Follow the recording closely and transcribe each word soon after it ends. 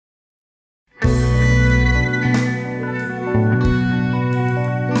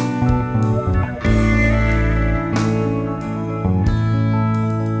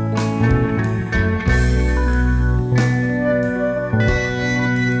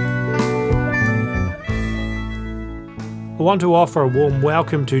I want to offer a warm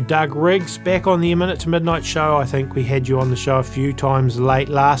welcome to Doug Riggs, back on the Minute to Midnight show. I think we had you on the show a few times late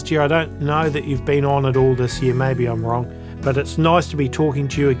last year. I don't know that you've been on it all this year, maybe I'm wrong, but it's nice to be talking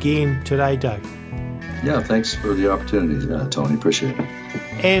to you again today, Doug. Yeah, thanks for the opportunity, Tony. Appreciate it.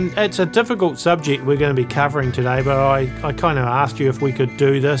 And it's a difficult subject we're going to be covering today, but I kind of asked you if we could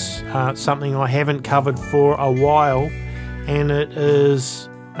do this, something I haven't covered for a while, and it is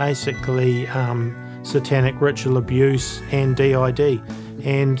basically Satanic Ritual Abuse and DID.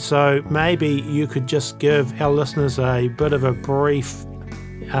 And so maybe you could just give our listeners a bit of a brief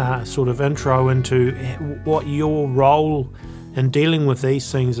sort of intro into what your role in dealing with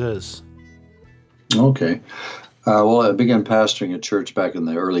these things is. Okay. Well, I began pastoring a church back in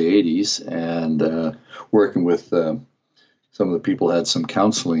the early 80s and working with some of the people had some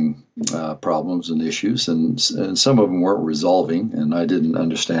counseling problems and issues, and some of them weren't resolving, and I didn't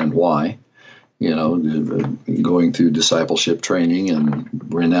understand why. You know, going through discipleship training and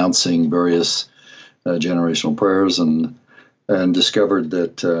renouncing various generational prayers, and discovered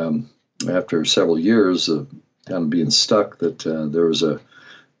that after several years of kind of being stuck, that there was a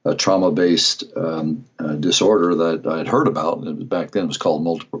trauma-based disorder that I'd heard about. Back then it was called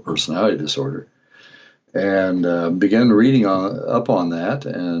multiple personality disorder, and began reading up on that,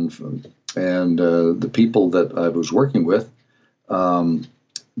 and the people that I was working with,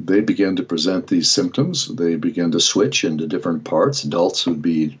 they began to present these symptoms. They began to switch into different parts. Adults would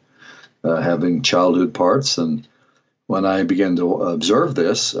be having childhood parts, and when I began to observe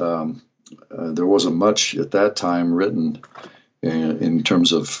this, there wasn't much at that time written in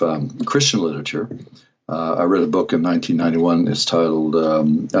terms of Christian literature. I read a book in 1991. It's titled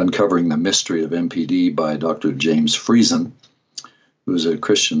Uncovering the Mystery of MPD by Dr. James Friesen, who's a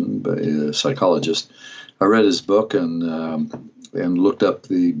Christian psychologist. I read his book and looked up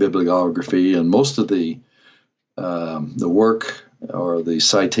the bibliography, and most of the work or the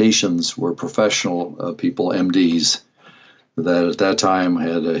citations were professional people, MDs, that at that time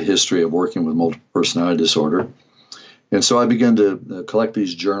had a history of working with multiple personality disorder. And so I began to collect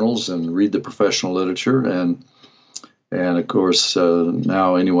these journals and read the professional literature, and of course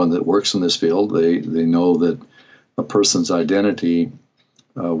now anyone that works in this field, they know that a person's identity,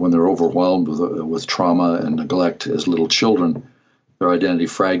 when they're overwhelmed with trauma and neglect as little children, their identity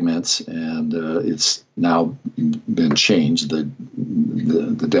fragments, and it's now been changed.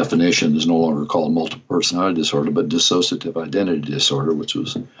 The definition is no longer called multiple personality disorder, but dissociative identity disorder, which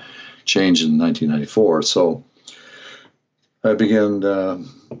was changed in 1994. So I began,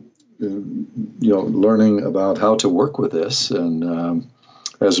 learning about how to work with this, and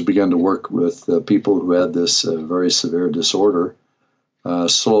as I began to work with people who had this very severe disorder,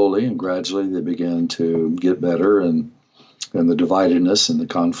 slowly and gradually they began to get better, and the dividedness and the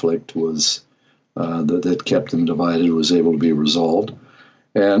conflict was that kept them divided was able to be resolved.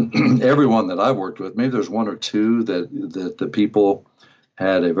 And everyone that I worked with, maybe there's one or two that the people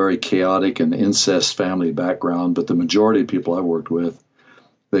had a very chaotic and incest family background, but the majority of people I worked with,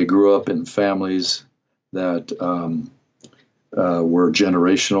 they grew up in families that were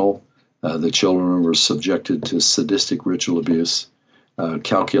generational. The children were subjected to sadistic ritual abuse,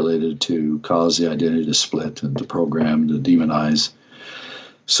 calculated to cause the identity to split and to program, to demonize.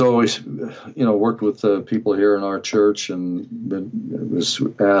 So we, worked with people here in our church, and was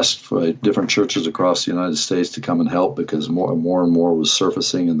asked for different churches across the United States to come and help, because more and more was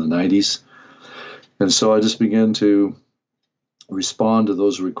surfacing in the 90s. And so I just began to respond to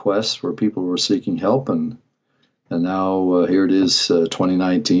those requests where people were seeking help, and now here it is,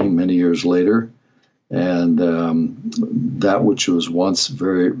 2019, many years later. And that which was once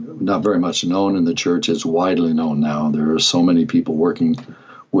not very much known in the church is widely known now. There are so many people working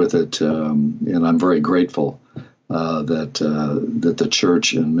with it, and I'm very grateful that the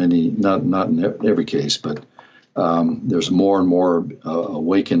church, in many, not in every case, but there's more and more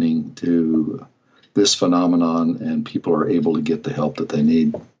awakening to this phenomenon, and people are able to get the help that they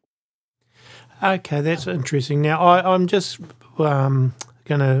need. Okay, that's interesting. Now, I'm just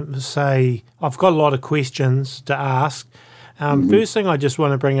going to say I've got a lot of questions to ask. First thing I just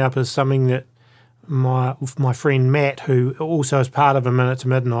want to bring up is something that my friend Matt, who also is part of A Minute to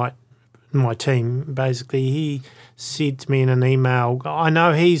Midnight, my team, basically, he said to me in an email, I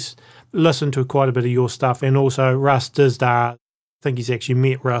know he's listened to quite a bit of your stuff, and also Russ Dizdar, I think he's actually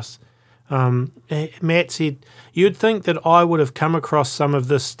met Russ. Matt said, you'd think that I would have come across some of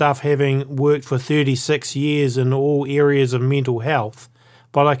this stuff having worked for 36 years in all areas of mental health,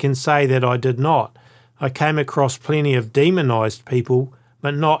 but I can say that I did not. I came across plenty of demonized people,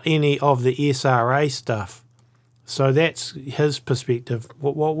 but not any of the SRA stuff. So that's his perspective.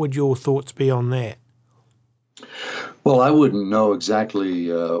 What would your thoughts be on that? Well, I wouldn't know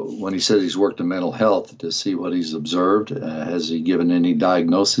exactly when he says he's worked in mental health to see what he's observed. Has he given any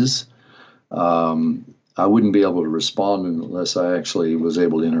diagnosis? I wouldn't be able to respond unless I actually was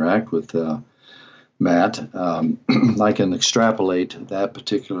able to interact with Matt. I can extrapolate that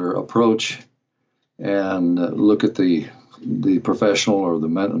particular approach and look at the professional or the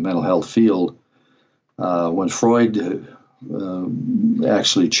mental health field. When Freud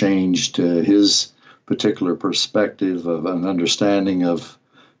actually changed his particular perspective of an understanding of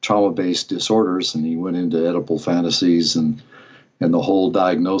trauma-based disorders, and he went into Oedipal fantasies and the whole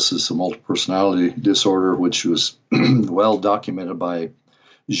diagnosis of multiple personality disorder, which was well documented by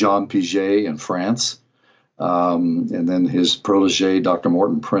Jean Piaget in France. And then his protege, Dr.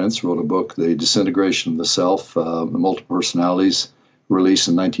 Morton Prince, wrote a book, The Disintegration of the Self, the Multiple Personalities, released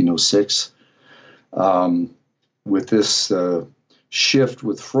in 1906. With this shift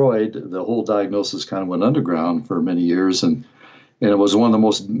with Freud, the whole diagnosis kind of went underground for many years, and it was one of the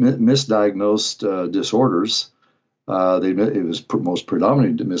most misdiagnosed disorders. It was most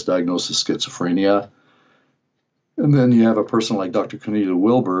predominantly misdiagnosed as schizophrenia. And then you have a person like Dr. Cornelia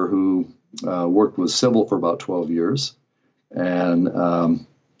Wilbur, who worked with Sybil for about 12 years. And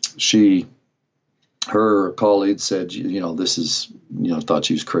her colleagues said, this is, thought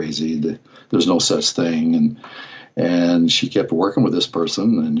she was crazy. There's no such thing. And she kept working with this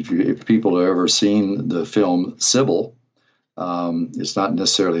person. And if people have ever seen the film Sybil, it's not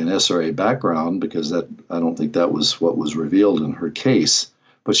necessarily an SRA background, because I don't think that was what was revealed in her case,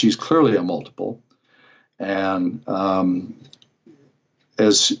 but she's clearly a multiple. And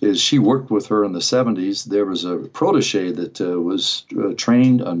as she worked with her in the 70s, there was a protege that was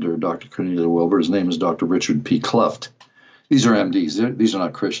trained under Dr. Cornelia Wilbur. His name is Dr. Richard P. Kluft. These are MDs. These are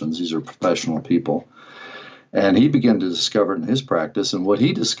not Christians. These are professional people. And he began to discover it in his practice. And what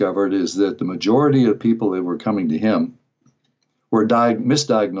he discovered is that the majority of people that were coming to him were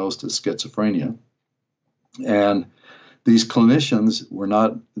misdiagnosed as schizophrenia. And these clinicians were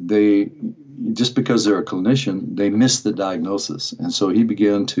not, just because they're a clinician, they missed the diagnosis. And so he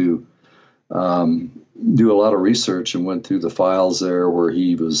began to do a lot of research and went through the files there where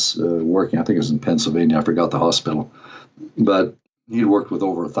he was working. I think it was in Pennsylvania. I forgot the hospital. But he'd worked with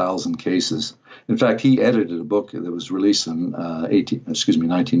over 1,000 cases. In fact, he edited a book that was released in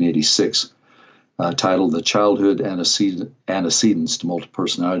 1986, titled The Childhood Antecedents to Multiple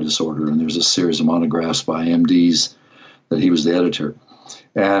Personality Disorder. And there's a series of monographs by MDs that he was the editor.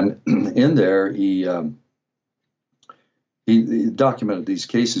 And in there, he documented these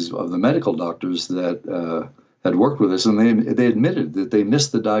cases of the medical doctors that had worked with us, and they admitted that they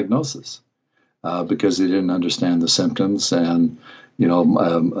missed the diagnosis because they didn't understand the symptoms. And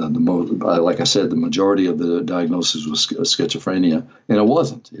like I said, the majority of the diagnosis was schizophrenia, and it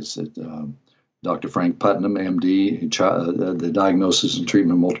wasn't. It's Dr. Frank Putnam, MD, the diagnosis and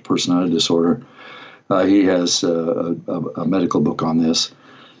treatment of multiple personality disorder. He has a medical book on this.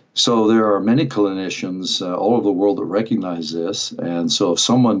 So there are many clinicians all over the world that recognize this. And so if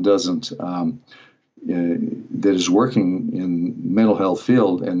someone doesn't, that is working in mental health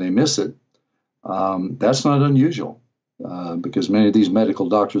field and they miss it, that's not unusual because many of these medical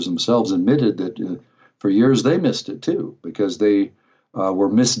doctors themselves admitted that for years they missed it too, because they were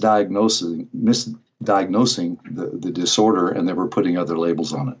misdiagnosing the disorder, and they were putting other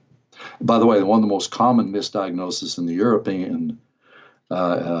labels on it. By the way, one of the most common misdiagnoses in the European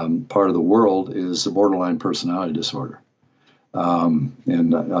part of the world is the borderline personality disorder.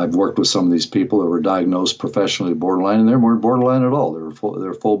 And I've worked with some of these people that were diagnosed professionally borderline, and they weren't borderline at all.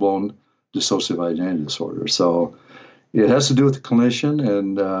 They're full-blown dissociative identity disorder. So it has to do with the clinician,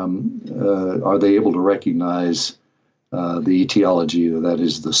 and are they able to recognize the etiology, that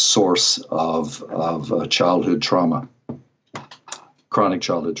is the source of childhood trauma, chronic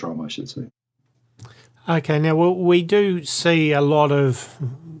childhood trauma, I should say. Okay, now we do see a lot of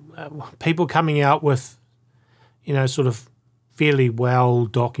people coming out with, sort of fairly well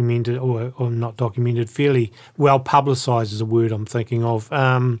documented, or not documented, fairly well publicised is a word I'm thinking of,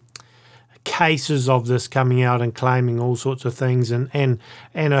 cases of this coming out and claiming all sorts of things, and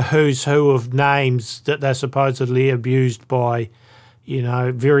a who's who of names that they're supposedly abused by,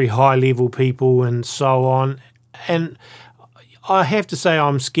 very high level people and so on. And I have to say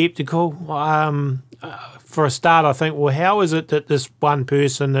I'm sceptical. For a start, I think, well, how is it that this one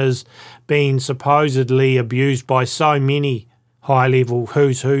person is being supposedly abused by so many high level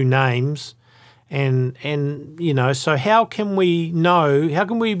who's who names? And so how can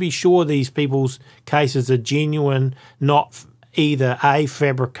we be sure these people's cases are genuine, not either A,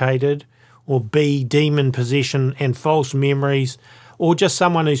 fabricated, or B, demon possession and false memories, or just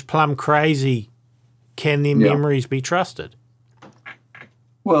someone who's plumb crazy, can their memories be trusted?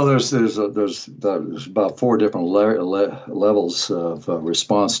 Well, there's about four different levels of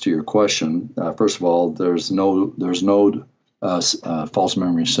response to your question. First of all, there's no false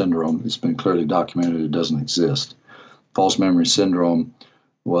memory syndrome. It's been clearly documented; it doesn't exist. False memory syndrome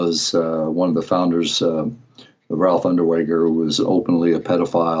was one of the founders, Ralph Underweger, who was openly a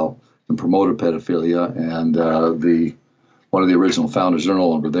pedophile and promoted pedophilia, and one of the original founders, they're no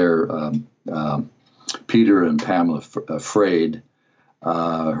longer there, Peter and Pamela Frade.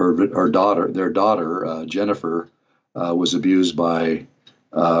 Their daughter, Jennifer, was abused by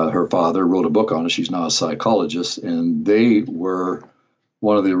her father, wrote a book on it. She's now a psychologist, and they were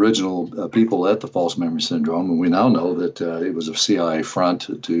one of the original people at the false memory syndrome. And we now know that it was a CIA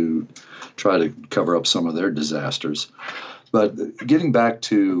front to try to cover up some of their disasters. But getting back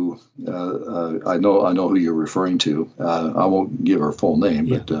to, I know who you're referring to. I won't give her full name,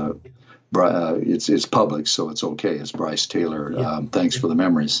 but it's public, so it's okay. It's Bryce Taylor. Thanks for the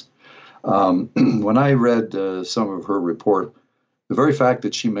memories. When I read some of her report, the very fact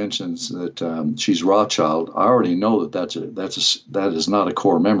that she mentions that she's Rothschild, I already know that that is not a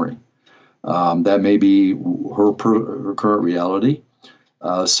core memory. That may be her current reality.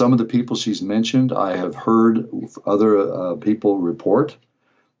 Some of the people she's mentioned, I have heard other people report,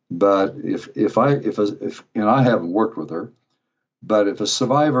 but if and I haven't worked with her, but if a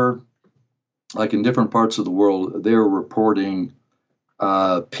survivor, like in different parts of the world, they're reporting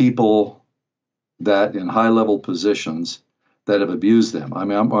people that in high-level positions that have abused them. I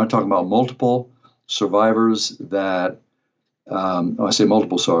mean, I'm talking about multiple survivors that, I say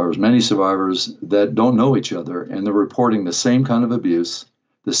multiple survivors, many survivors that don't know each other, and they're reporting the same kind of abuse,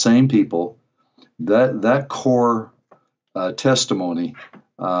 the same people. That core testimony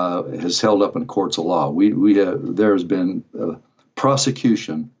has held up in courts of law. There has been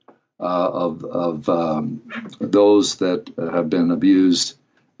prosecution of those that have been abused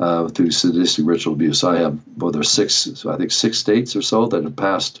through sadistic ritual abuse. I have, well, there's I think six states or so that have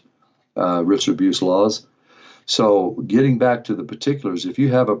passed ritual abuse laws. So getting back to the particulars, if you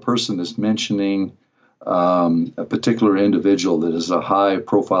have a person that's mentioning a particular individual that is a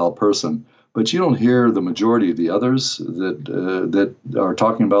high-profile person, but you don't hear the majority of the others that are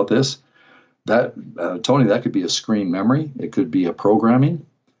talking about this, Tony, that could be a screen memory. It could be a programming.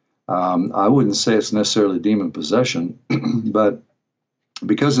 I wouldn't say it's necessarily demon possession, but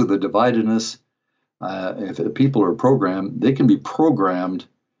because of the dividedness, if people are programmed, they can be programmed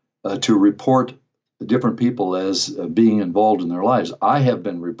to report different people as being involved in their lives. I have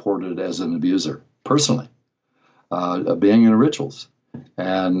been reported as an abuser, personally, being in rituals.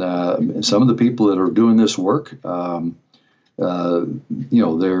 And some of the people that are doing this work, they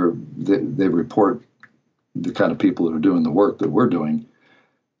report the kind of people that are doing the work that we're doing.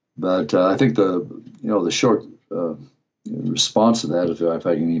 But I think the short response to that, if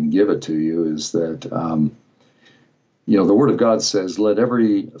I can even give it to you, is that the Word of God says, "Let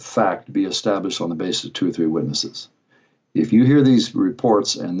every fact be established on the basis of 2 or 3 witnesses." If you hear these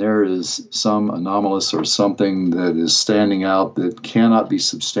reports and there is some anomalous or something that is standing out that cannot be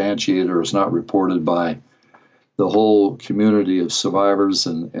substantiated or is not reported by the whole community of survivors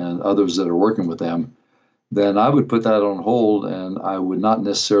and others that are working with them, then I would put that on hold, and I would not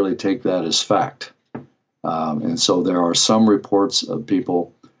necessarily take that as fact. And so there are some reports of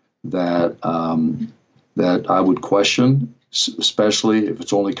people that I would question, especially if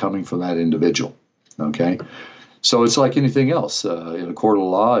it's only coming from that individual. Okay, so it's like anything else in a court of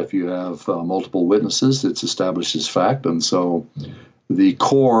law. If you have multiple witnesses, it's established as fact. And so the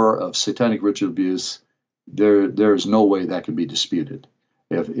core of satanic ritual abuse, there's no way that can be disputed.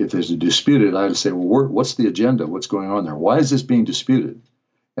 If there's a disputed, I would say, well, what's the agenda? What's going on there? Why is this being disputed?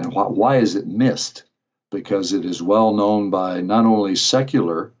 And why is it missed? Because it is well known by not only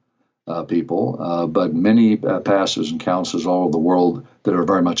secular people, but many pastors and counselors all over the world that are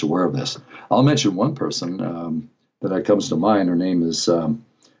very much aware of this. I'll mention one person that comes to mind. Her name is Ellen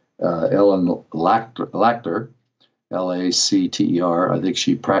Lacter, Lacter. I think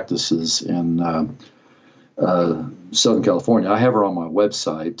she practices in Southern California. I have her on my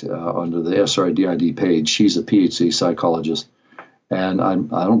website under the SRDID page. She's a PhD psychologist, and I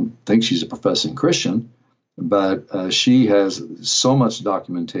don't think she's a professing Christian, but she has so much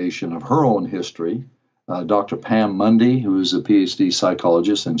documentation of her own history. Dr. Pam Mundy, who is a PhD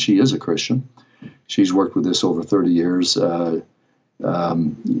psychologist, and she is a Christian. She's worked with this over 30 years. And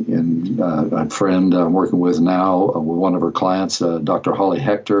a friend I'm working with now, with one of her clients, Dr. Holly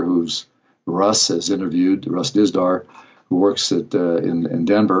Hector, who's Russ has interviewed, Russ Dizdar, who works in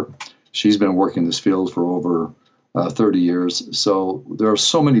Denver. She's been working in this field for over 30 years. So there are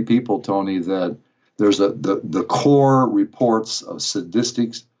so many people, Tony, that there's the core reports of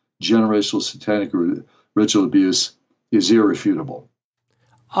sadistic, generational satanic ritual abuse is irrefutable.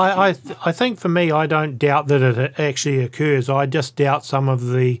 I think for me, I don't doubt that it actually occurs. I just doubt some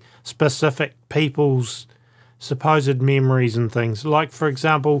of the specific people's supposed memories and things. Like, for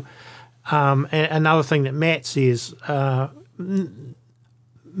example, another thing that Matt says,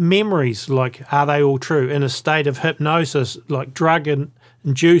 memories, like, are they all true? In a state of hypnosis, like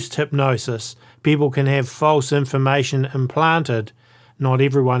drug-induced hypnosis, people can have false information implanted. Not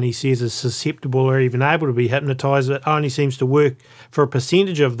everyone, he says, is susceptible or even able to be hypnotized. It only seems to work for a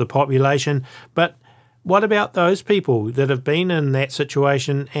percentage of the population. But what about those people that have been in that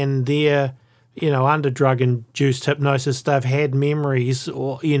situation and they're, under drug-induced hypnosis, they've had memories,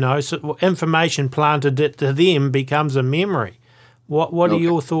 or, so information planted to them becomes a memory. What are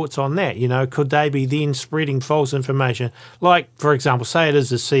your thoughts on that? Could they be then spreading false information? Like, for example, say it is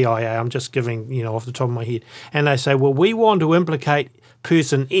the CIA. I'm just giving, off the top of my head. And they say, well, we want to implicate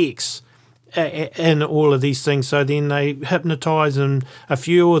person X in all of these things. So then they hypnotize a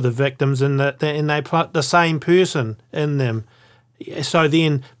few of the victims and they put the same person in them. So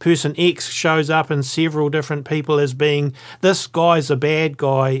then person X shows up in several different people as being, this guy's a bad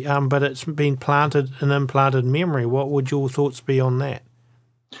guy, but it's been planted an implanted memory. What would your thoughts be on that?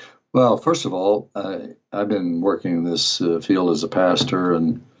 Well, first of all, I've been working in this field as a pastor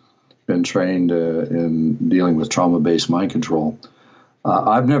and been trained in dealing with trauma-based mind control.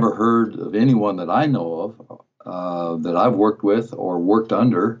 I've never heard of anyone that I know of that I've worked with or worked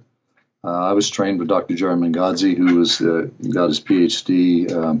under. I was trained with Dr. Jerry Mangadzi, who got his PhD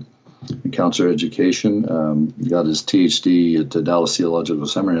in counselor education, got his THD at the Dallas Theological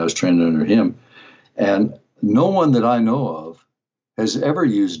Seminary. I was trained under him. And no one that I know of has ever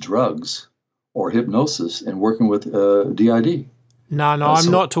used drugs or hypnosis in working with DID. No,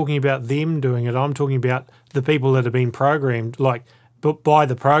 I'm not talking about them doing it. I'm talking about the people that have been programmed, by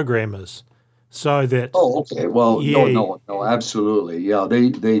the programmers. So that. Oh, okay. Well, yeah. No, absolutely. Yeah, they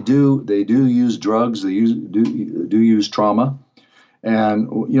do use drugs. They do use trauma,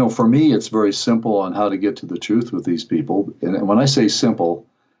 and for me, it's very simple on how to get to the truth with these people. And when I say simple,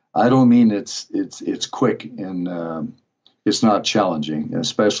 I don't mean it's quick and it's not challenging,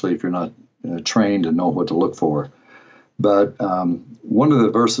 especially if you're not trained and know what to look for. But one of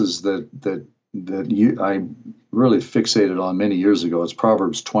the verses that I really fixated on many years ago. It's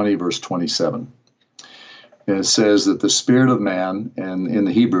Proverbs 20, verse 27. And it says that the spirit of man, and in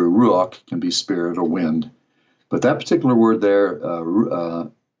the Hebrew, ruach, can be spirit or wind. But that particular word there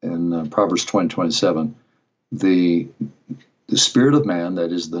in Proverbs 20, 27, the spirit of man,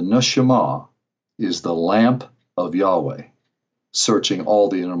 that is the neshama, is the lamp of Yahweh, searching all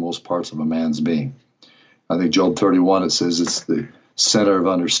the innermost parts of a man's being. I think Job 31, it says it's the center of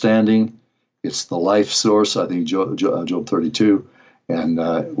understanding. It's the life source. I think Job 32. And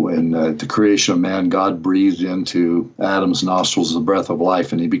when the creation of man, God breathed into Adam's nostrils the breath of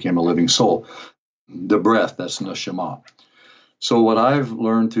life, and he became a living soul. The breath, that's neshama. So what I've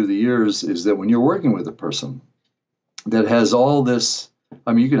learned through the years is that when you're working with a person that has all this,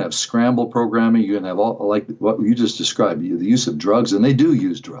 you can have scramble programming, you can have all, like what you just described, the use of drugs, and they do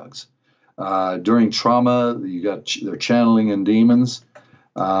use drugs. During trauma, they're channeling in demons.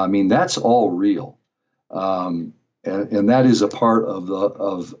 That's all real, and that is a part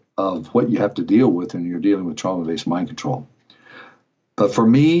of what you have to deal with when you're dealing with trauma-based mind control. But for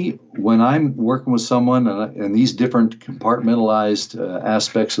me, when I'm working with someone and these different compartmentalized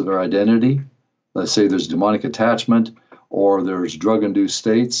aspects of their identity, let's say there's demonic attachment or there's drug-induced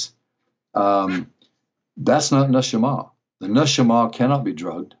states, that's not neshama. The neshama cannot be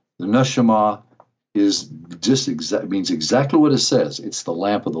drugged. The neshama is just means exactly what it says. It's the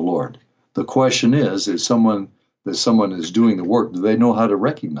lamp of the Lord. The question is someone is doing the work, do they know how to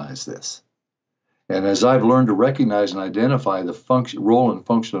recognize this? And as I've learned to recognize and identify the role and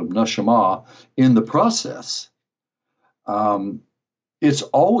function of neshama in the process, it's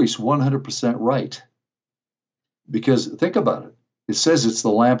always 100% right. Because think about it. It says it's the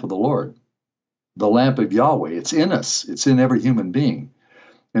lamp of the Lord, the lamp of Yahweh. It's in us. It's in every human being.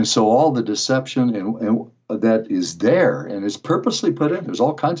 And so all the deception and that is there and is purposely put in. There's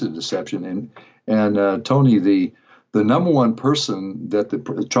all kinds of deception. And Tony, the number one person that the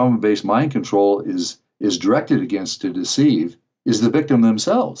trauma-based mind control is directed against to deceive is the victim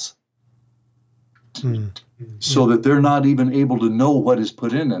themselves. So that they're not even able to know what is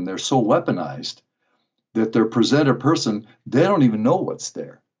put in them. They're so weaponized that their presenter person, they don't even know what's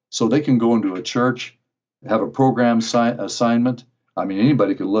there. So they can go into a church, have a program assignment.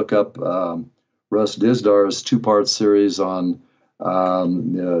 Anybody could look up Russ Disdar's 2-part series on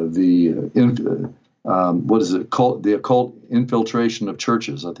the what is it? The occult infiltration of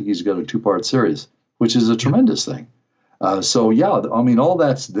churches. I think he's got a 2-part series, which is a tremendous thing. So yeah, I mean, all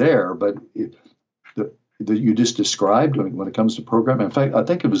that's there, but that you just described when it comes to programming. In fact, I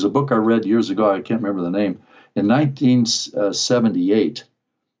think it was a book I read years ago. I can't remember the name. In 1978,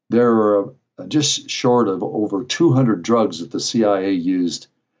 there were just short of over 200 drugs that the CIA used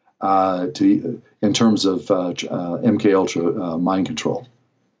in terms of MK Ultra mind control.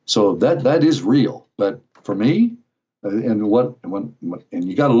 So that is real. But for me, and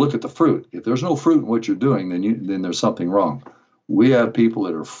you got to look at the fruit. If there's no fruit in what you're doing, then there's something wrong. We have people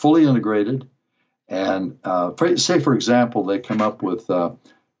that are fully integrated, and say for example, they come up with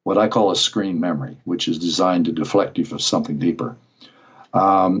what I call a screen memory, which is designed to deflect you from something deeper.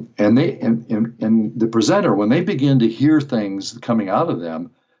 And the presenter, when they begin to hear things coming out of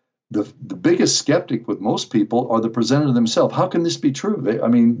them, the biggest skeptic with most people are the presenter themselves. How can this be true?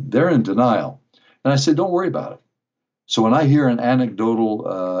 They're in denial. And I said, don't worry about it. So when I hear an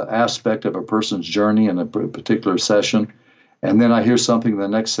anecdotal aspect of a person's journey in a particular session, and then I hear something in the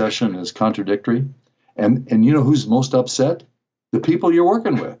next session is contradictory, and you know who's most upset? The people you're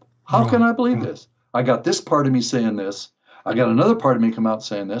working with. How can I believe this? I got this part of me saying this. I got another part of me come out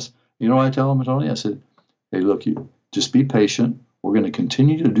saying this. You know what I tell them, Tony? I said, hey, look, you just be patient. We're going to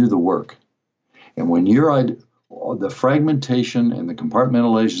continue to do the work. And when the fragmentation and the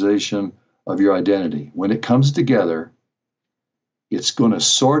compartmentalization of your identity, when it comes together, it's going to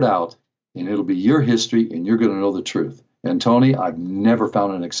sort out, and it'll be your history, and you're going to know the truth. And Tony, I've never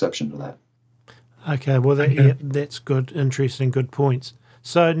found an exception to that. Okay, well, that's good, interesting, good points.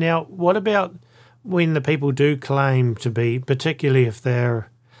 So now, what about when the people do claim to be, particularly if they're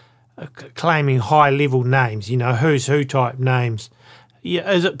claiming high-level names, you know, who's who type names?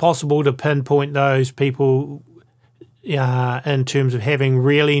 Yeah, is it possible to pinpoint those people in terms of having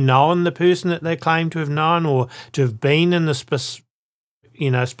really known the person that they claim to have known, or to have been in the specific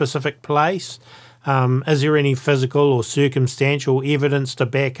place? Is there any physical or circumstantial evidence to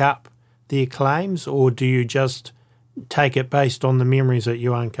back up their claims, or do you just take it based on the memories that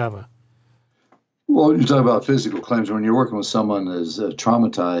you uncover? Well, you talk about physical claims when you're working with someone that's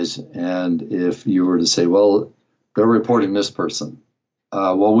traumatized, and if you were to say, well, they're reporting this person,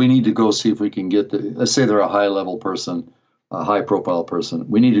 well, we need to go see if we can get let's say they're a high-level person, a high-profile person,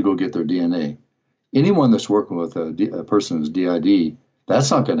 we need to go get their DNA. Anyone that's working with a person who's DID,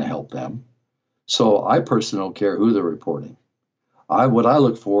 that's not going to help them. So I personally don't care who they're reporting. What I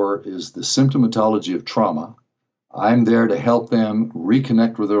look for is the symptomatology of trauma. I'm there to help them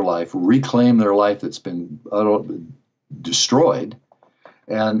reconnect with their life, reclaim their life that's been destroyed.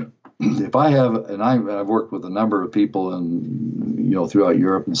 And if I have, and I've worked with a number of people throughout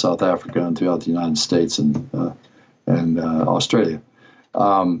Europe and South Africa and throughout the United States and Australia,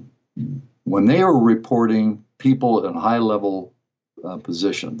 when they are reporting people in high-level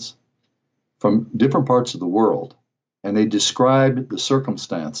positions from different parts of the world, and they describe the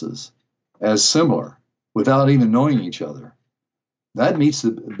circumstances as similar without even knowing each other, that meets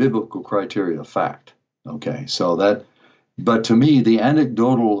the biblical criteria of fact. Okay, but to me, the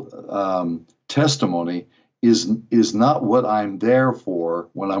anecdotal testimony is not what I'm there for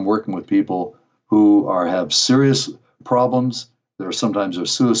when I'm working with people who have serious problems. Sometimes they're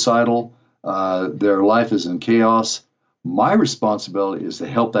suicidal. Their life is in chaos. My responsibility is to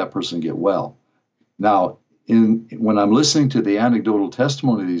help that person get well. Now, when I'm listening to the anecdotal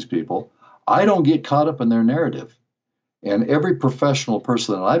testimony of these people, I don't get caught up in their narrative. And every professional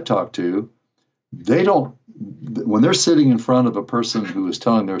person that I've talked to, when they're sitting in front of a person who is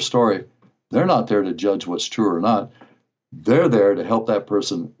telling their story, they're not there to judge what's true or not. They're there to help that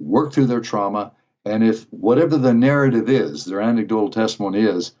person work through their trauma. And if whatever the narrative is, their anecdotal testimony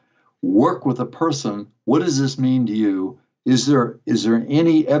is, work with a person. What does this mean to you? Is there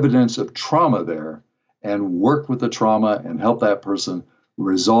any evidence of trauma there? And work with the trauma and help that person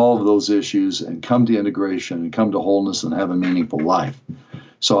resolve those issues and come to integration and come to wholeness and have a meaningful life.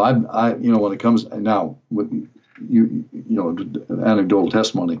 So when it comes now with anecdotal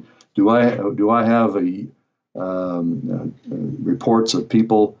testimony, do I have reports of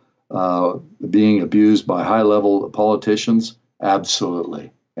people being abused by high-level politicians?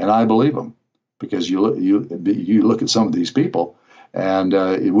 Absolutely, and I believe them, because you look at some of these people, and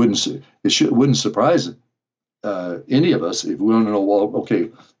it wouldn't surprise any of us if we want to know, well, okay,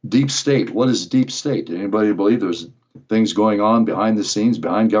 deep state. What is deep state? Did anybody believe there's things going on behind the scenes,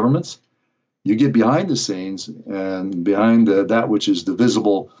 behind governments? You get behind the scenes and behind that which is the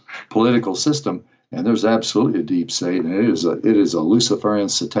visible political system, and there's absolutely a deep state, and it is a Luciferian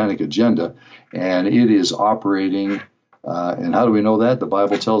satanic agenda, and it is operating And how do we know that? The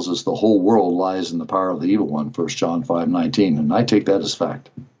Bible tells us the whole world lies in the power of the evil one, 1 John 5:19, and I take that as fact.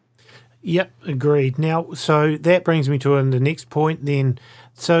 Yep, agreed. Now, so that brings me to the next point then.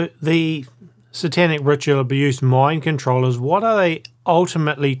 So the Satanic Ritual Abuse mind controllers, what are they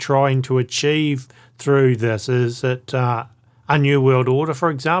ultimately trying to achieve through this? Is it a new world order, for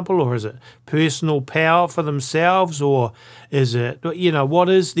example, or is it personal power for themselves, or is it, what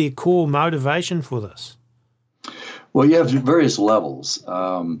is their core motivation for this? Well, you have various levels.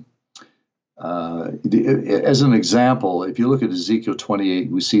 As an example, if you look at Ezekiel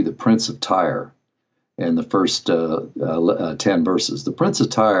 28, we see the Prince of Tyre in the first 10 verses. The Prince of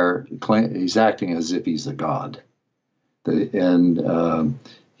Tyre, he's acting as if he's a god.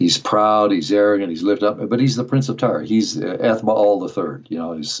 He's proud, he's arrogant, he's lifted up, but he's the Prince of Tyre. He's Ethbaal III,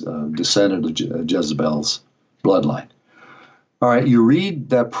 he's descendant of Jezebel's bloodline. All right, you read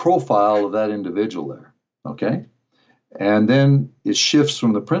that profile of that individual there, okay? And then it shifts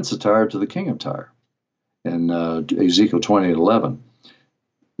from the Prince of Tyre to the King of Tyre in Ezekiel 28:11.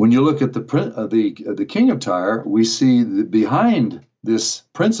 When you look at the King of Tyre, we see that behind this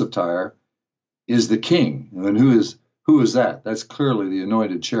Prince of Tyre is the king. And who is that? That's clearly the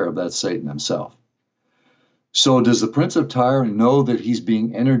anointed cherub. That's Satan himself. So does the Prince of Tyre know that he's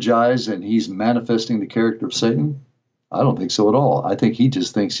being energized and he's manifesting the character of Satan? I don't think so at all. I think he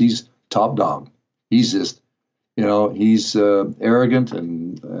just thinks he's top dog. He's just, he's arrogant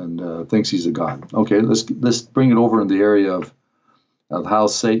and thinks he's a god. Okay, let's bring it over in the area of how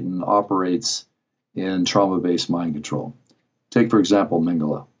Satan operates in trauma-based mind control. Take, for example,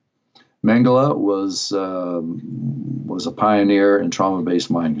 Mengele. Mengele was a pioneer in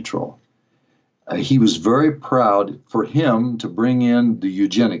trauma-based mind control. He was very proud for him to bring in the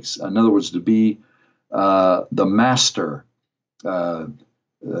eugenics, in other words, to be the master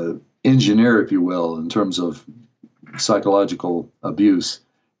engineer, if you will, in terms of psychological abuse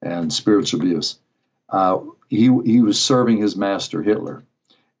and spiritual abuse. He was serving his master, Hitler.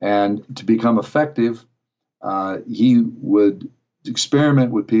 And to become effective, he would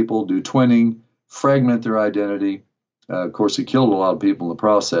experiment with people, do twinning, fragment their identity. Of course, he killed a lot of people in the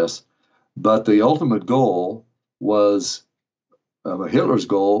process. But the ultimate goal was, Hitler's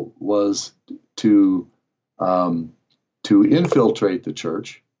goal was to infiltrate the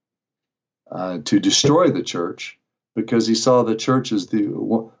church, to destroy the church, because he saw the church as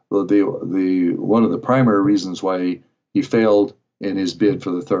one of the primary reasons why he failed in his bid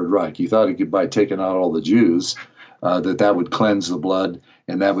for the Third Reich. He thought he could, by taking out all the Jews, that would cleanse the blood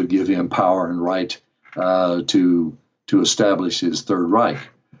and that would give him power and right to establish his Third Reich.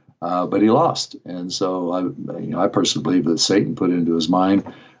 But he lost, and so I personally believe that Satan put into his mind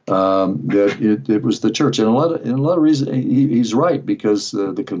that it was the church, and a lot of reasons he's right, because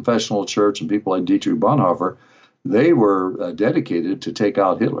the confessional church and people like Dietrich Bonhoeffer, they were dedicated to take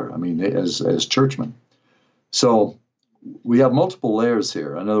out Hitler. I mean, as churchmen. So we have multiple layers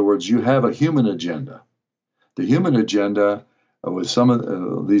here. In other words, you have a human agenda. The human agenda with some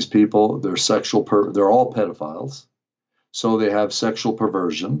of these people, they're all pedophiles. So they have sexual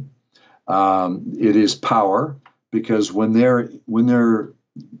perversion. It is power, because when they're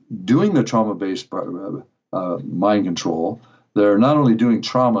doing the trauma-based mind control, they're not only doing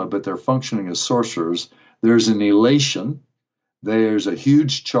trauma, but they're functioning as sorcerers. There's an elation. There's a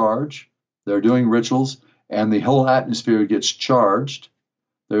huge charge. They're doing rituals, and the whole atmosphere gets charged.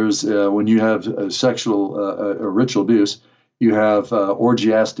 There's when you have sexual ritual abuse, you have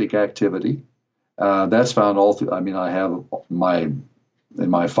orgiastic activity. That's found all through. I mean, I have in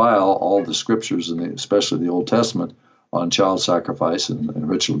my file all the scriptures, and especially the Old Testament, on child sacrifice and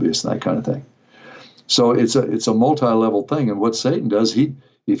ritual abuse and that kind of thing. So it's a multi-level thing. And what Satan does,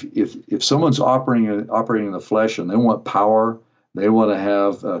 if someone's operating in the flesh and they want power, they want to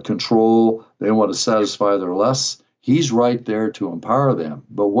have control, they want to satisfy their lusts, he's right there to empower them.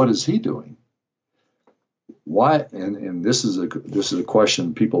 But what is he doing? Why? And this is a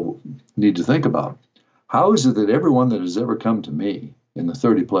question people need to think about. How is it that everyone that has ever come to me in the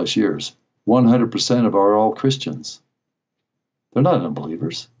 30 plus years, 100% of are all Christians? They're not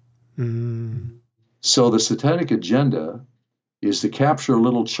unbelievers. Mm. So the satanic agenda is to capture a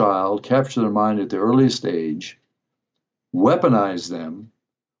little child, capture their mind at the earliest age, weaponize them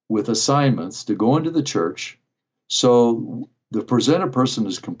with assignments to go into the church. So the presented person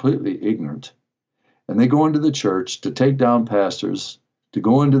is completely ignorant, and they go into the church to take down pastors, to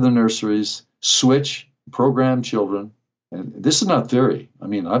go into the nurseries, switch, program children. And this is not theory. I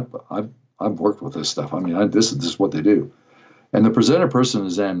mean, I've worked with this stuff. I mean, this is what they do. And the presented person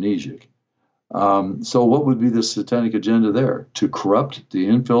is amnesic. So what would be the satanic agenda there? To corrupt, to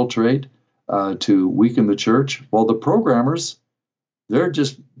infiltrate, to weaken the church. Well, the programmers, they're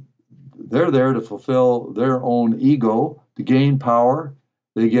there to fulfill their own ego, to gain power.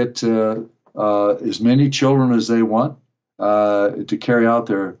 They get as many children as they want to carry out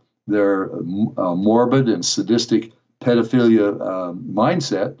their morbid and sadistic pedophilia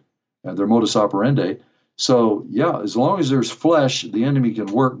mindset, their modus operandi. So yeah, as long as there's flesh, the enemy can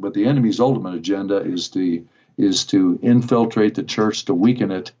work, but the enemy's ultimate agenda is to infiltrate the church, to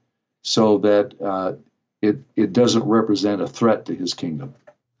weaken it, so that it doesn't represent a threat to his kingdom.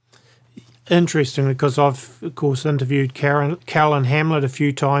 Interesting, because I've, of course, interviewed Carolyn Hamlet a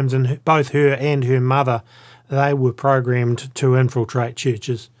few times, and both her and her mother, they were programmed to infiltrate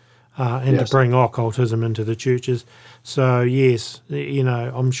churches and to bring occultism into the churches. So, yes,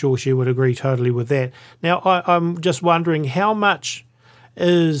 I'm sure she would agree totally with that. Now, I'm just wondering, how much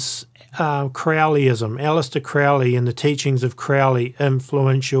is Crowleyism, Aleister Crowley and the teachings of Crowley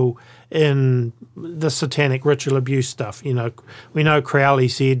influential in the satanic ritual abuse stuff? We know Crowley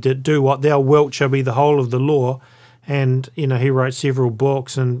said that do what thou wilt shall be the whole of the law, and he wrote several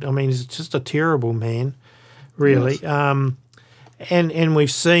books, and I mean he's just a terrible man, really. Yes. And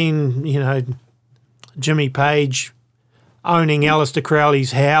we've seen Jimmy Page owning Aleister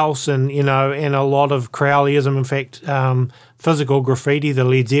Crowley's house, and and a lot of Crowleyism. In fact, Physical Graffiti, the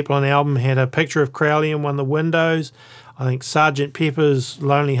Led Zeppelin album, had a picture of Crowley in one of the windows. I think Sgt. Pepper's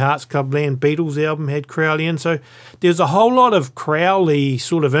Lonely Hearts Club Band Beatles album had Crowley in. So there's a whole lot of Crowley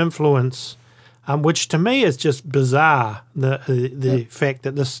sort of influence, which to me is just bizarre, the fact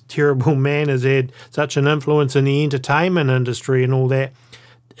that this terrible man has had such an influence in the entertainment industry and all that.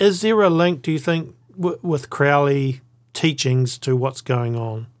 Is there a link, do you think, with Crowley teachings to what's going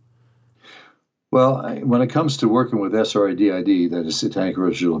on? Well, when it comes to working with SRIDID, that is Satanic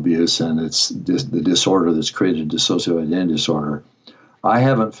Ritual Abuse, and it's the disorder that's created dissociative identity disorder, I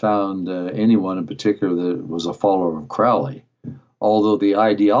haven't found anyone in particular that was a follower of Crowley, although the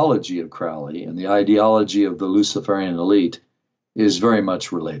ideology of Crowley and the ideology of the Luciferian elite is very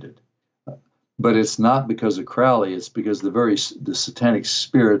much related. But it's not because of Crowley, it's because the satanic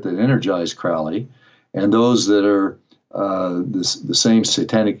spirit that energized Crowley and those that are the same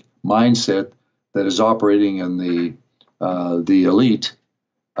satanic mindset that is operating in the elite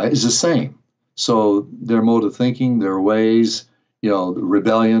is the same. So their mode of thinking, their ways,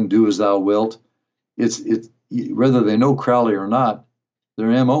 rebellion, do as thou wilt. It's whether they know Crowley or not,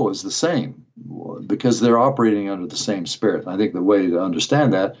 their MO is the same because they're operating under the same spirit. I think the way to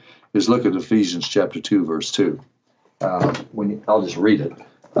understand that is look at Ephesians chapter 2, verse 2. I'll just read it.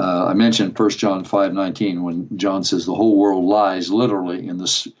 I mentioned 1 John 5:19 when John says the whole world lies literally in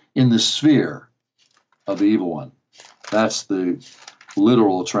the sphere of the evil one. That's the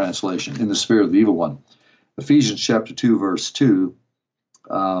literal translation, in the sphere of the evil one. Ephesians chapter 2, verse 2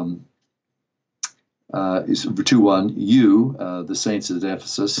 is 2:1. You, the saints at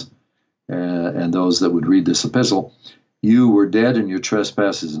Ephesus, and those that would read this epistle, you were dead in your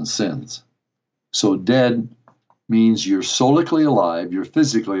trespasses and sins. So dead means you're solically alive, you're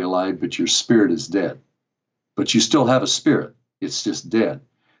physically alive, but your spirit is dead. But you still have a spirit. It's just dead.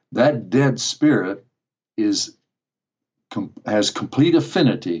 That dead spirit has complete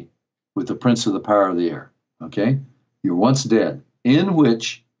affinity with the prince of the power of the air. Okay? You're once dead, in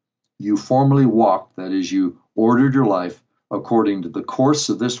which you formerly walked, that is, you ordered your life according to the course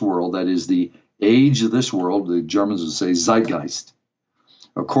of this world, that is, the age of this world, the Germans would say Zeitgeist,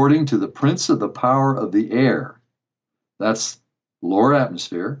 according to the prince of the power of the air. That's lower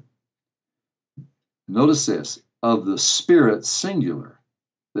atmosphere. Notice this, of the spirit singular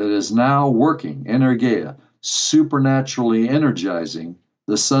that is now working, energeia, supernaturally energizing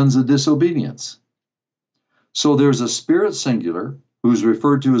the sons of disobedience. So there's a spirit singular who's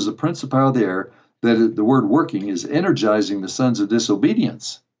referred to as the prince of power of the air, that the word working is energizing the sons of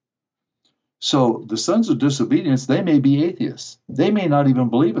disobedience. So the sons of disobedience, they may be atheists. They may not even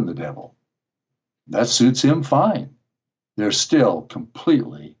believe in the devil. That suits him fine. They're still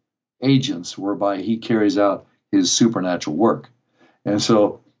completely agents whereby he carries out his supernatural work. And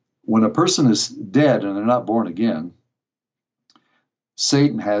so when a person is dead and they're not born again,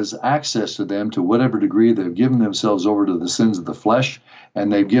 Satan has access to them to whatever degree they've given themselves over to the sins of the flesh,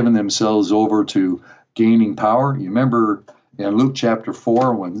 and they've given themselves over to gaining power. You remember in Luke chapter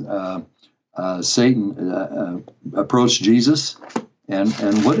 4 when Satan approached Jesus,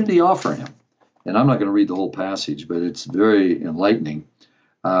 and what did he offer him? And I'm not going to read the whole passage, but it's very enlightening.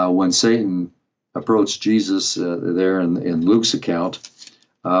 When Satan approached Jesus there in Luke's account,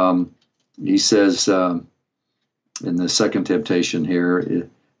 he says in the second temptation here in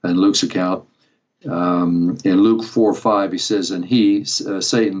Luke's account, In Luke 4:5, he says, and he,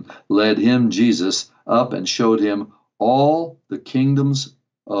 Satan, led him, Jesus, up and showed him all the kingdoms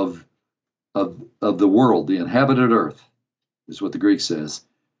of the world, the inhabited earth, is what the Greek says,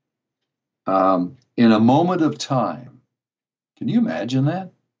 in a moment of time. Can you imagine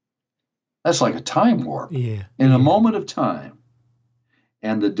that? That's like a time warp. Yeah. In a moment of time.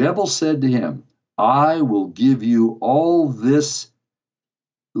 And the devil said to him, I will give you all this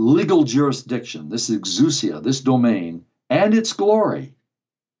legal jurisdiction, this exousia, this domain, and its glory,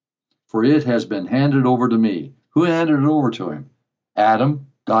 for it has been handed over to me. Who handed it over to him? Adam.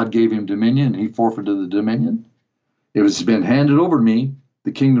 God gave him dominion, and he forfeited the dominion. It has been handed over to me,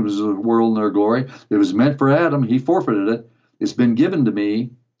 the kingdoms of the world and their glory. It was meant for Adam. He forfeited it. It's been given to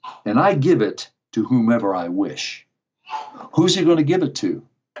me, and I give it to whomever I wish. Who's he going to give it to?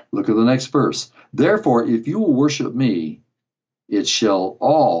 Look at the next verse. Therefore, if you will worship me, it shall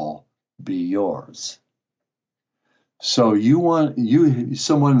all be yours. So you want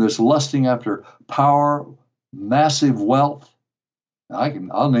someone that's lusting after power, massive wealth.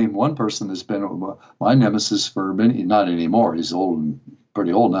 I'll name one person that's been my nemesis for many, not anymore. He's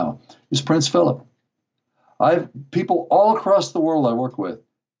pretty old now. Is Prince Philip. I've people all across the world I work with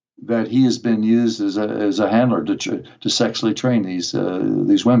that he has been used as a handler to sexually train these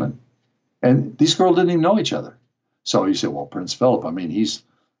women, and these girls didn't even know each other. So you say, well, Prince Philip. I mean, he's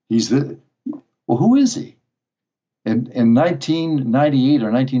who is he? In 1998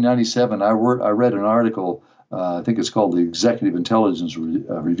 or 1997, I read an article. I think it's called the Executive Intelligence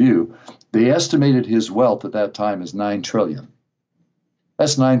Review. They estimated his wealth at that time as $9 trillion.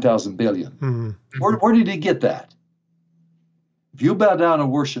 That's 9,000 billion. Mm-hmm. Where did he get that? If you bow down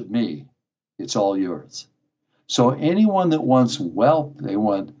and worship me, it's all yours. So anyone that wants wealth, they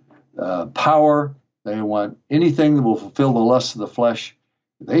want power, they want anything that will fulfill the lust of the flesh,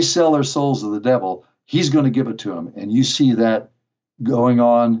 they sell their souls to the devil, he's going to give it to them. And you see that going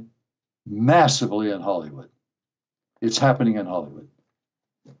on massively in Hollywood. It's happening in Hollywood.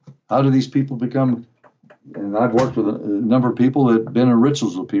 How do these people become, and I've worked with a number of people that have been in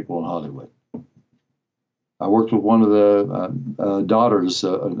rituals with people in Hollywood. I worked with one of the daughters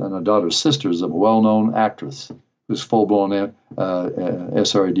and a daughter's sisters of a well-known actress who's full-blown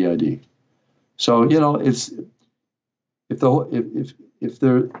SRIDID. So it's if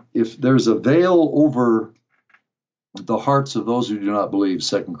there's a veil over the hearts of those who do not believe,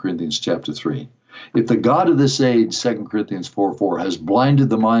 2 Corinthians chapter 3. If the God of this age, 2 Corinthians 4:4, has blinded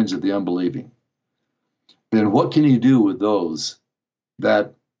the minds of the unbelieving, then what can he do with those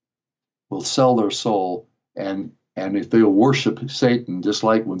that will sell their soul and if they'll worship Satan, just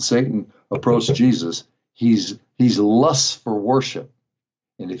like when Satan approached Jesus, he's lusts for worship.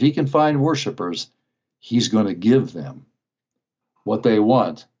 And if he can find worshipers, he's going to give them what they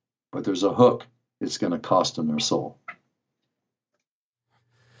want, but there's a hook. It's going to cost them their soul.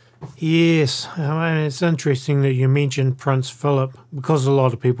 Yes, I mean, it's interesting that you mentioned Prince Philip, because a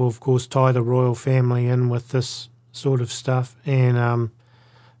lot of people, of course, tie the royal family in with this sort of stuff. And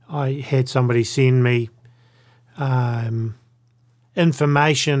I had somebody send me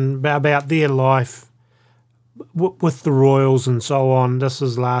information about their life with the royals and so on. This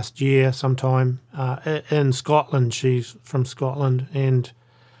is last year sometime in Scotland. She's from Scotland, and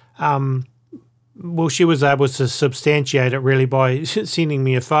well, she was able to substantiate it really by sending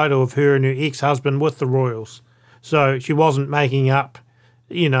me a photo of her and her ex-husband with the royals. So she wasn't making up,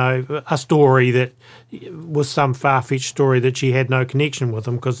 a story that was some far-fetched story that she had no connection with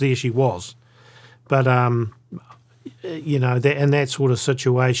them, because there she was. But, that in that sort of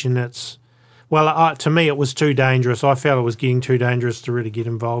situation, to me it was too dangerous. I felt it was getting too dangerous to really get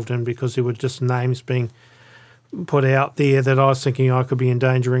involved in, because there were just names being put out there that I was thinking I could be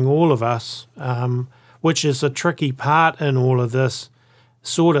endangering all of us, which is a tricky part in all of this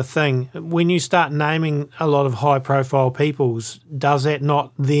sort of thing. When you start naming a lot of high-profile peoples, does that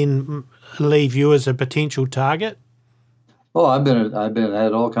not then leave you as a potential target? Oh, I've been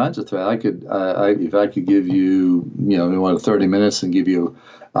at all kinds of threats. If I could give you, 30 minutes and give you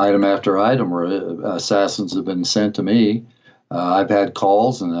item after item where assassins have been sent to me. I've had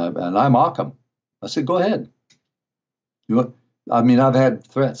calls and I mock them. I said, go ahead. I've had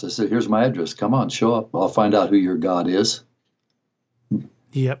threats. I said, here's my address. Come on, show up. I'll find out who your God is.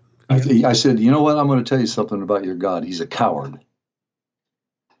 Yep. I said, you know what? I'm going to tell you something about your God. He's a coward.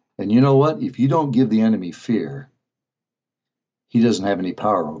 And you know what? If you don't give the enemy fear, he doesn't have any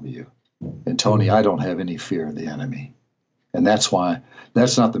power over you. And Tony, I don't have any fear of the enemy. And that's not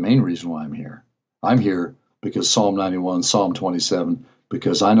the main reason why I'm here. I'm here because Psalm 91, Psalm 27,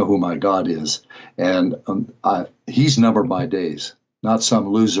 because I know who my God is. And he's numbered my days, not some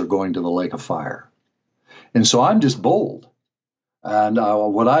loser going to the lake of fire. And so I'm just bold. And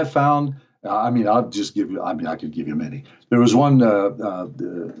what I found, I'll just give you, I could give you many. There was one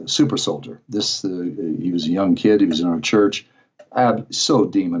super soldier. He was a young kid. He was in our church, so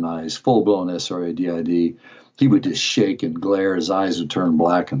demonized, full-blown SRADID. He would just shake and glare. His eyes would turn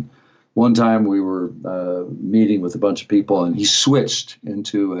black. And one time we were meeting with a bunch of people, and he switched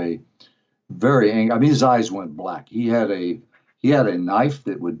into a very angry. His eyes went black. He had a knife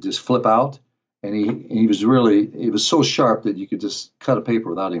that would just flip out, and it was so sharp that you could just cut a paper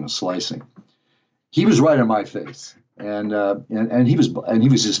without even slicing. He was right in my face, and he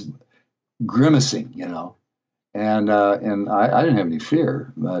was just grimacing, and I didn't have any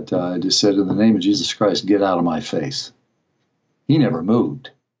fear, but I just said, in the name of Jesus Christ, get out of my face. He never moved,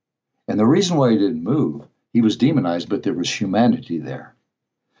 and the reason why he didn't move, he was demonized, but there was humanity there,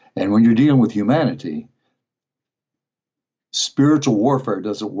 and when you're dealing with humanity, spiritual warfare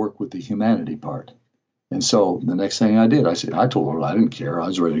doesn't work with the humanity part. And so the next thing I did, I told her I didn't care. I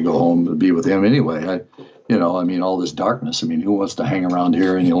was ready to go home and be with him anyway. All this darkness. Who wants to hang around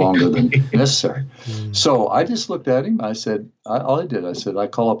here any longer than necessary? So I just looked at him. I said, I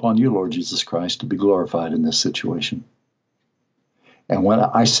call upon you, Lord Jesus Christ, to be glorified in this situation. And when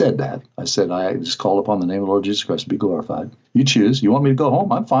I said that, I just call upon the name of the Lord Jesus Christ to be glorified. You choose. You want me to go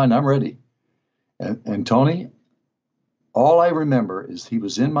home? I'm fine. I'm ready. And Tony, all I remember is he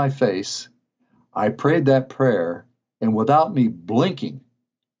was in my face. I prayed that prayer, and without me blinking,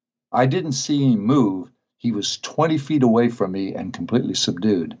 I didn't see him move. He was 20 feet away from me and completely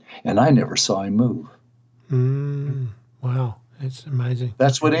subdued, and I never saw him move. Wow, it's amazing.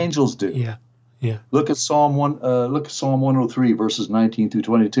 That's what angels do. Yeah. Look at Psalm 103, verses 19 through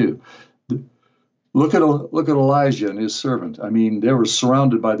 22. Look at Elijah and his servant. They were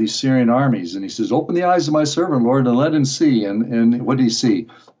surrounded by these Syrian armies, and he says, "Open the eyes of my servant, Lord, and let him see." And what did he see?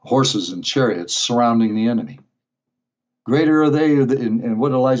 Horses and chariots surrounding the enemy. Greater are they, and what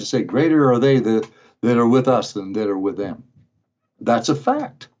did Elijah say? Greater are they that are with us than that are with them. That's a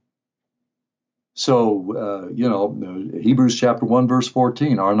fact. So, Hebrews chapter 1, verse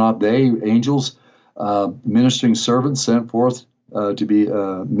 14, are not they angels, ministering servants sent forth to be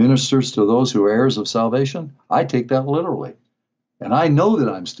ministers to those who are heirs of salvation? I take that literally, and I know that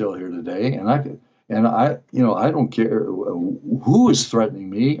I'm still here today, and I don't care who is threatening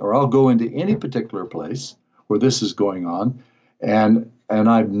me, or I'll go into any particular place where this is going on, and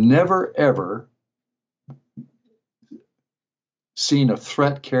I've never ever seen a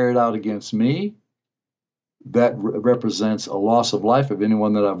threat carried out against me that represents a loss of life of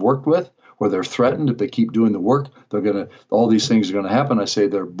anyone that I've worked with, where they're threatened if they keep doing the work, all these things are going to happen. I say,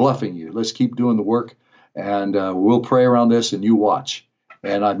 they're bluffing you. Let's keep doing the work, and we'll pray around this, and you watch.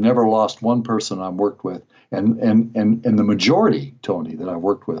 And I've never lost one person I've worked with, and the majority, Tony, that I've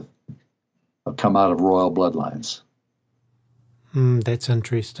worked with have come out of royal bloodlines. That's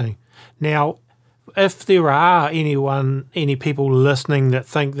interesting. Now, if there are any people listening that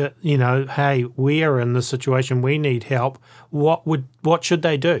think that, hey, we are in this situation, we need help, what should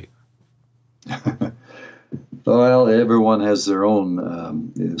they do? Well, everyone has their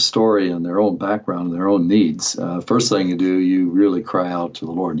own story and their own background and their own needs. First thing you do, you really cry out to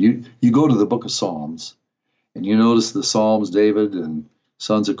the Lord. You go to the book of Psalms, and you notice the Psalms, David and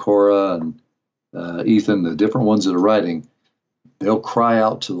sons of Korah and Ethan, the different ones that are writing, they'll cry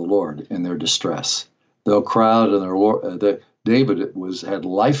out to the Lord in their distress. They'll cry out in their Lord. David had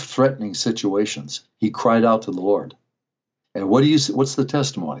life-threatening situations. He cried out to the Lord. And what's the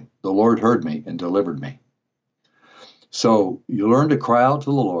testimony? The Lord heard me and delivered me. So you learn to cry out to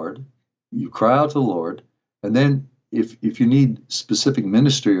the Lord. You cry out to the Lord, and then if you need specific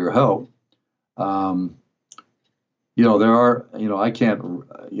ministry or help, there are,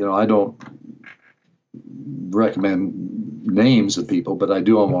 I don't recommend names of people, but I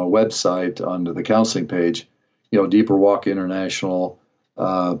do on my website under the counseling page. Deeper Walk International.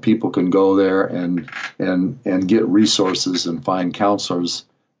 People can go there and get resources and find counselors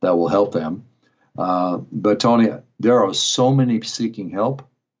that will help them. But Tony, there are so many seeking help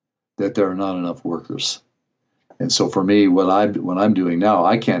that there are not enough workers. And so for me, what I'm doing now,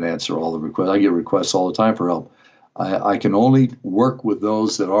 I can't answer all the requests. I get requests all the time for help. I can only work with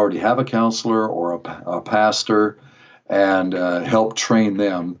those that already have a counselor or a pastor, and help train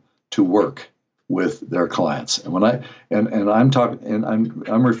them to work with their clients. And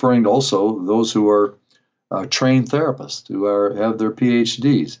I'm referring to also those who are trained therapists who have their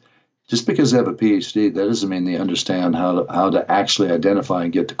PhDs. Just because they have a PhD, that doesn't mean they understand how to actually identify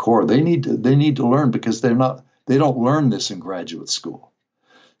and get to core. They need to learn, because they don't learn this in graduate school.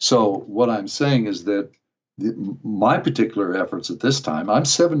 So what I'm saying is that my particular efforts at this time, I'm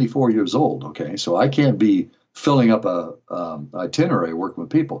 74 years old, okay? So I can't be filling up a itinerary working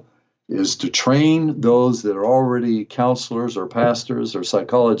with people, is to train those that are already counselors or pastors or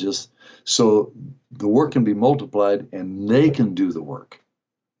psychologists so the work can be multiplied and they can do the work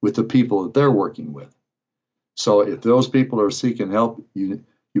with the people that they're working with. So if those people are seeking help, you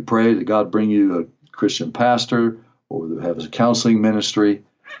pray that God bring you a Christian pastor or that has a counseling ministry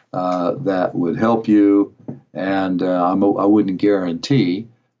that would help you. And I wouldn't guarantee,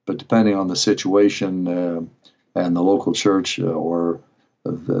 but depending on the situation and the local church or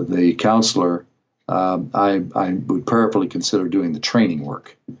the counselor, I would prayerfully consider doing the training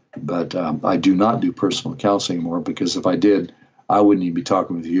work. But I do not do personal counseling anymore, because if I did, I wouldn't even be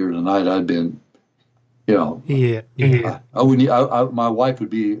talking with you here tonight. I'd been, Yeah. I wouldn't. My wife would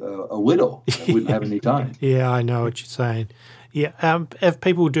be a widow. I wouldn't have any time. Yeah, I know what you're saying. Yeah. If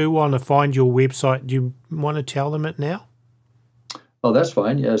people do want to find your website, do you want to tell them it now? Oh, that's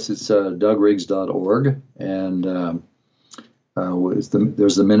fine. Yes, it's dougriggs.org, and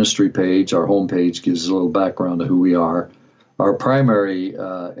there's the ministry page. Our homepage gives a little background of who we are. Our primary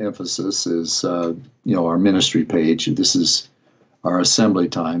emphasis is, our ministry page. This is our assembly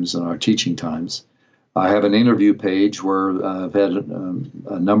times and our teaching times. I have an interview page where I've had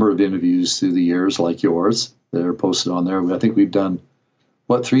a number of interviews through the years, like yours, that are posted on there. I think we've done,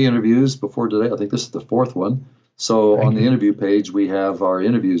 3 interviews before today? I think this is the 4th one. So on the interview page, we have our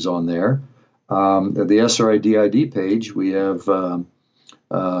interviews on there. At the SRIDID page, we have, we're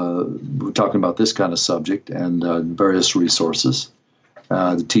talking about this kind of subject and various resources.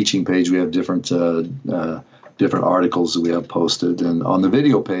 The teaching page, we have different articles that we have posted. And on the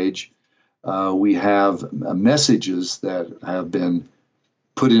video page, we have messages that have been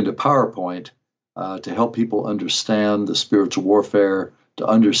put into PowerPoint to help people understand the spiritual warfare, to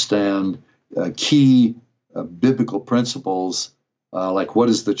understand key biblical principles, like what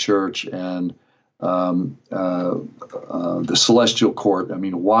is the church and the celestial court. I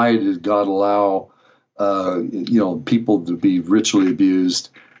mean, why did God allow people to be ritually abused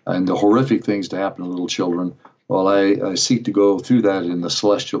and the horrific things to happen to little children? Well, I seek to go through that in the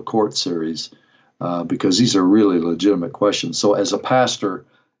Celestial Court series because these are really legitimate questions. So as a pastor,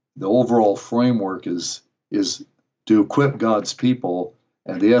 the overall framework is to equip God's people,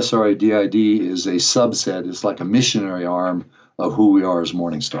 and the SRIDID is a subset. It's like a missionary arm of who we are as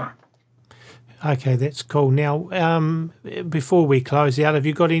Morning Star. Okay, that's cool. Now, before we close out, have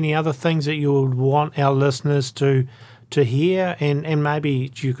you got any other things that you would want our listeners to hear? And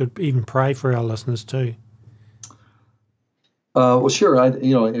maybe you could even pray for our listeners too. Well, sure.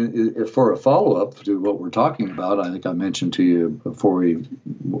 For a follow-up to what we're talking about, I think I mentioned to you before we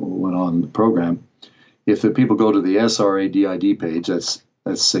went on the program, if the people go to the SRADID page, that's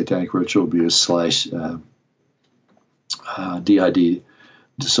Satanic Ritual Abuse / DID,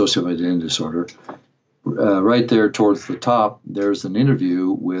 Dissociative Identity Disorder, right there towards the top, there's an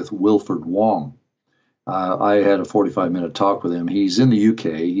interview with Wilford Wong. I had a 45-minute talk with him. He's in the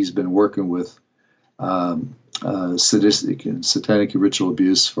UK. He's been working with sadistic and satanic ritual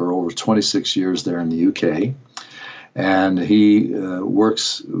abuse for over 26 years there in the UK, and he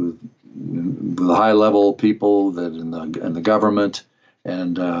works with high-level people that in the government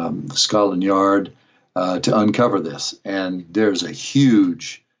and Scotland Yard to uncover this. And there's a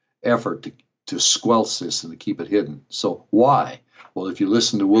huge effort to squelch this and to keep it hidden. So why? Well, if you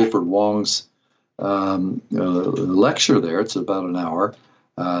listen to Wilford Wong's lecture there, it's about an hour.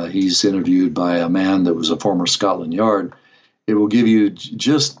 He's interviewed by a man that was a former Scotland Yard. It will give you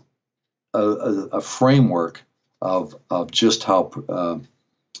just a framework of just how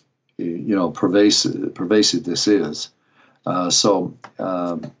pervasive this is. So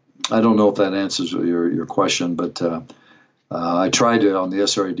I don't know if that answers your question, but I tried to on the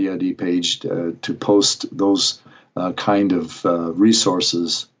SRADID page to post those kind of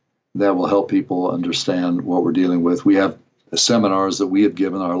resources that will help people understand what we're dealing with. We have seminars that we have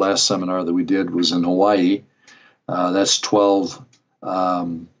given. Our last seminar that we did was in Hawaii. That's 12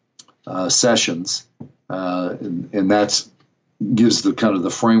 sessions, and that gives the kind of the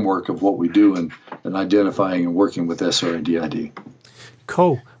framework of what we do in identifying and working with SRIDID.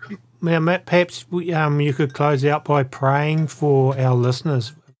 Cool. Now, Matt, perhaps you could close out by praying for our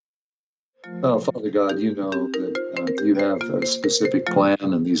listeners. Oh, Father God, you know that you have a specific plan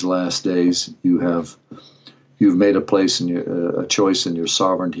in these last days. You've made a choice in your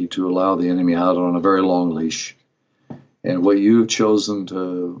sovereignty to allow the enemy out on a very long leash. And what you've chosen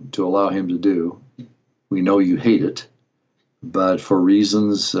to allow him to do, we know you hate it, but for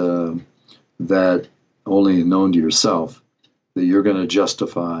reasons that only known to yourself, that you're going to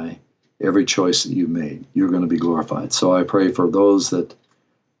justify every choice that you've made. You're going to be glorified. So I pray for those that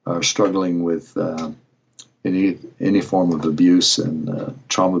are struggling with any form of abuse and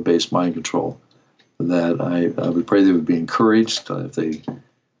trauma-based mind control, that I would pray they would be encouraged, if they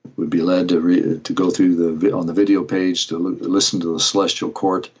would be led to go through on the video page to listen to the Celestial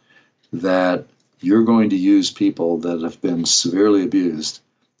Court, that you're going to use people that have been severely abused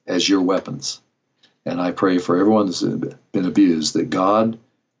as your weapons. And I pray for everyone that's been abused, that God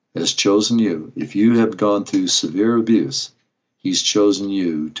has chosen you. If you have gone through severe abuse, He's chosen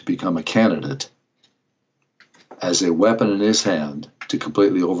you to become a candidate as a weapon in His hand to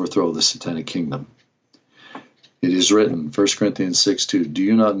completely overthrow the Satanic kingdom. It is written, 1 Corinthians 6:2, do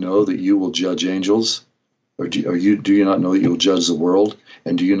you not know that you will judge angels? Or do you not know that you will judge the world?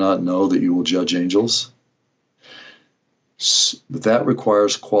 And do you not know that you will judge angels? That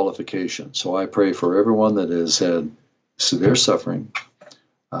requires qualification. So I pray for everyone that has had severe suffering,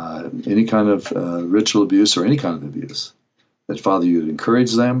 any kind of ritual abuse or any kind of abuse, that, Father, you would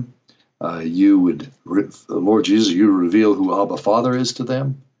encourage them. You would, Lord Jesus, you would reveal who Abba Father is to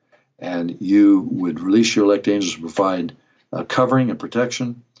them, and you would release your elect angels to provide covering and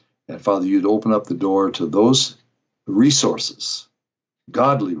protection. And, Father, you'd open up the door to those resources,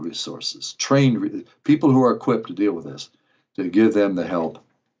 godly resources, trained people who are equipped to deal with this, to give them the help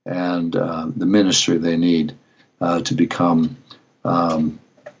and the ministry they need to become, to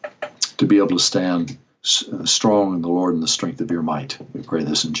be able to stand strong in the Lord and the strength of your might. We pray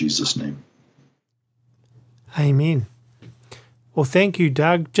this in Jesus' name. Amen. Well, thank you,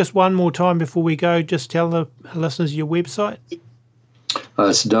 Doug. Just one more time before we go, just tell the listeners your website.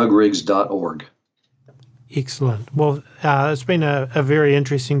 It's dougriggs.org. Excellent. Well, it's been a very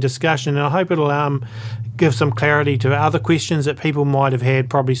interesting discussion, and I hope it'll give some clarity to other questions that people might have had,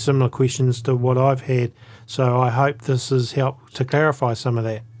 probably similar questions to what I've had. So I hope this has helped to clarify some of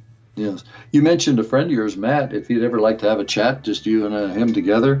that. Yes. You mentioned a friend of yours, Matt. If you'd ever like to have a chat, just you and him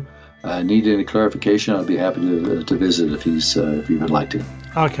together, need any clarification, I'd be happy to visit if you would like to.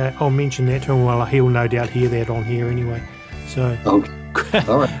 Okay, I'll mention that to him. Well, he'll no doubt hear that on here anyway. So. Okay.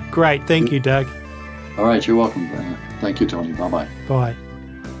 All right. Great. Thank you, Doug. All right. You're welcome. Thank you, Tony. Bye-bye. Bye.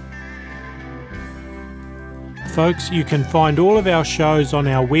 Folks, you can find all of our shows on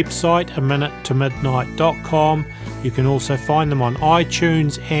our website, aminutetomidnight.com. You can also find them on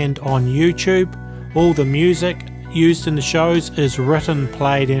iTunes and on YouTube. All the music used in the shows is written,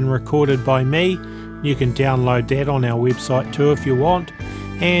 played and recorded by me. You can download that on our website too if you want.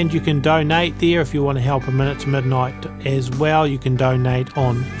 And you can donate there if you want to help A Minute to Midnight as well. You can donate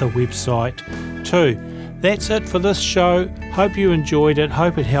on the website too. That's it for this show. Hope you enjoyed it.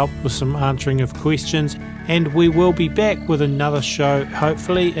 Hope it helped with some answering of questions. And we will be back with another show,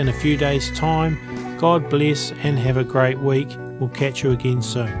 hopefully in a few days' time. God bless and have a great week. We'll catch you again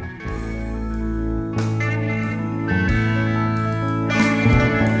soon.